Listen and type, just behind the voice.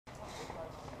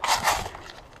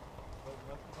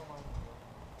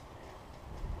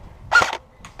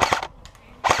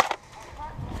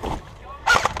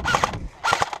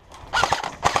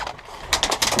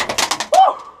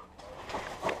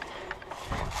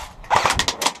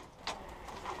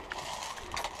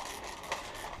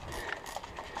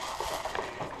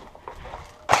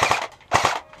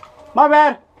My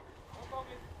bad.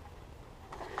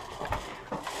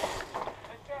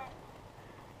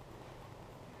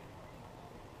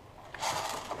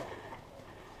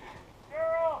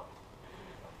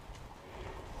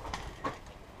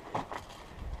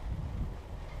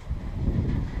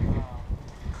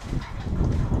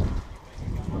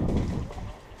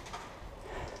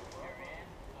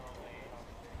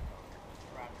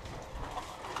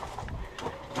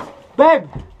 Babe,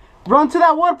 run to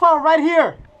that wood pile right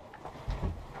here.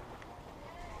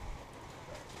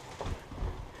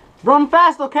 Run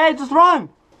fast, okay? Just run.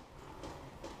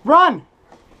 Run.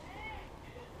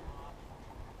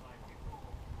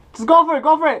 Just go for it,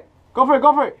 go for it. Go for it,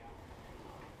 go for it.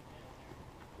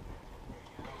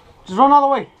 Just run all the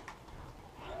way.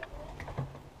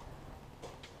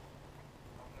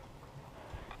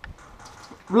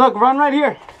 Look, run right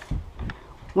here.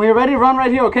 When you're ready, run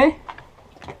right here, okay?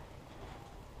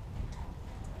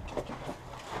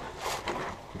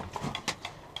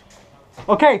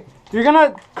 Okay, you're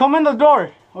gonna come in the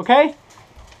door, okay?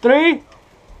 3,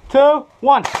 2,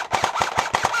 1.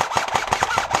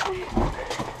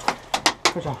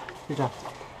 Good job, good job.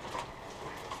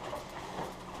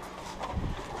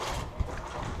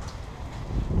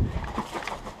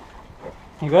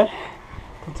 You good?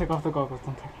 Don't take off the goggles,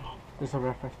 don't take them off. There's a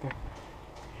ref right there.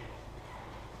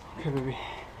 Okay, baby.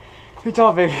 Good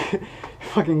job, baby.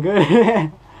 Fucking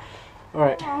good.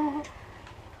 Alright.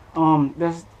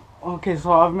 There's... Okay,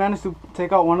 so I've managed to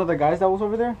take out one of the guys that was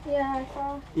over there. Yeah, I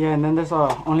saw. Yeah, and then there's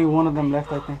only one of them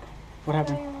left, I think. What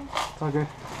happened? It's all good.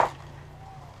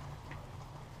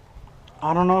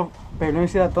 I don't know. Babe, let me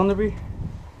see that Thunderbee.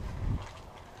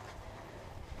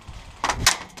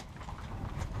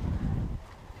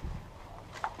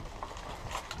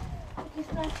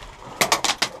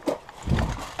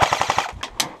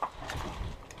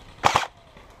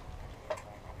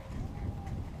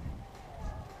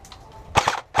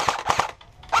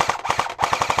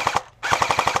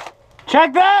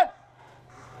 Check that!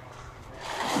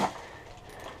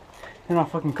 You're not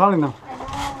fucking calling them.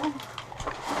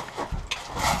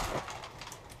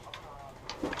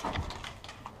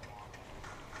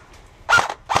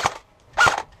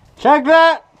 Check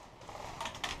that!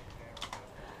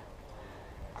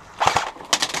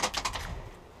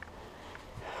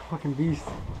 Fucking beast.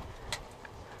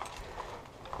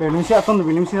 Babe, let me see that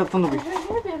Thunderbee, let me see that Thunderbee.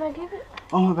 I gave it.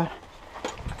 Oh my bad.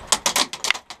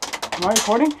 Am I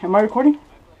recording? Am I recording?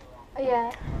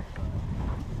 Yeah.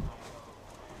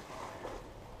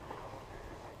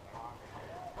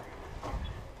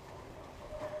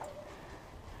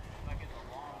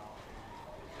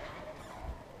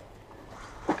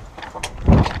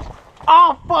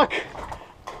 Oh fuck!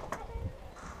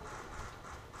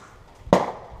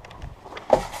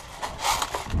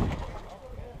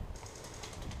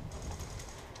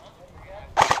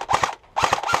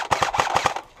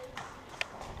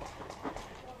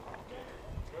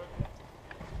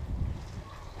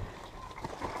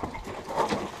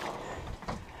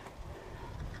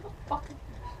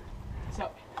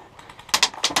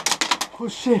 Oh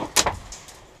shit. Did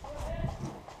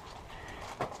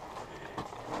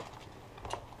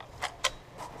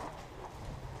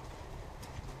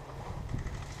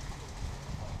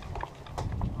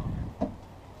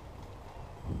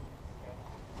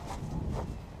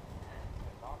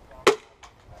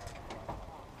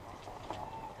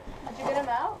you get him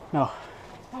out? No.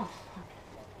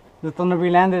 The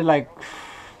Thunderbee landed like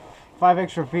 5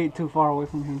 extra feet too far away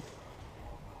from him.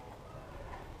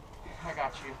 I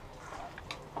got you.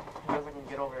 He doesn't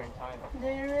get over in time. Do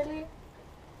you really?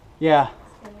 Yeah.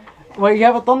 Wait, you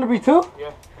have a Thunderbee too?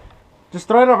 Yeah. Just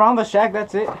throw it around the shack,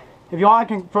 that's it. If you want, I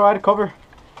can provide a cover.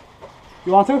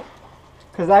 You want to?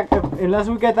 Because unless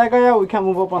we get that guy out, we can't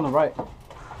move up on the right.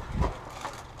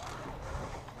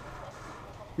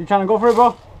 You trying to go for it,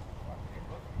 bro?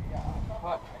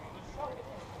 What?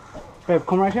 Babe,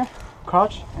 come right here.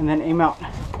 Crouch, and then aim out.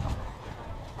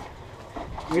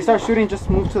 When you start shooting, just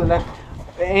move to the left.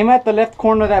 Aim at the left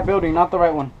corner of that building, not the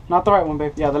right one. Not the right one,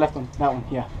 babe. Yeah, the left one. That one,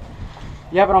 yeah.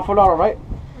 You have it on full auto, right?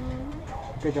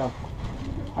 Mm-hmm. Good job.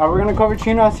 Alright, we're gonna cover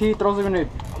Chino as he throws a grenade.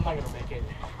 I'm not gonna make it.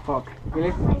 Fuck.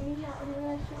 Really?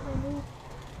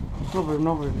 No, babe,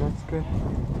 no, babe. That's good.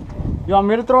 You want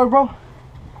me to throw it, bro?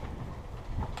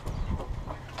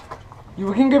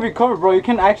 We can give you cover, bro. You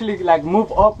can actually like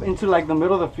move up into like the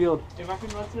middle of the field. If I can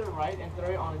run to the right and throw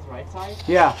it on his right side?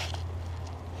 Yeah.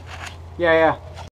 Yeah, yeah.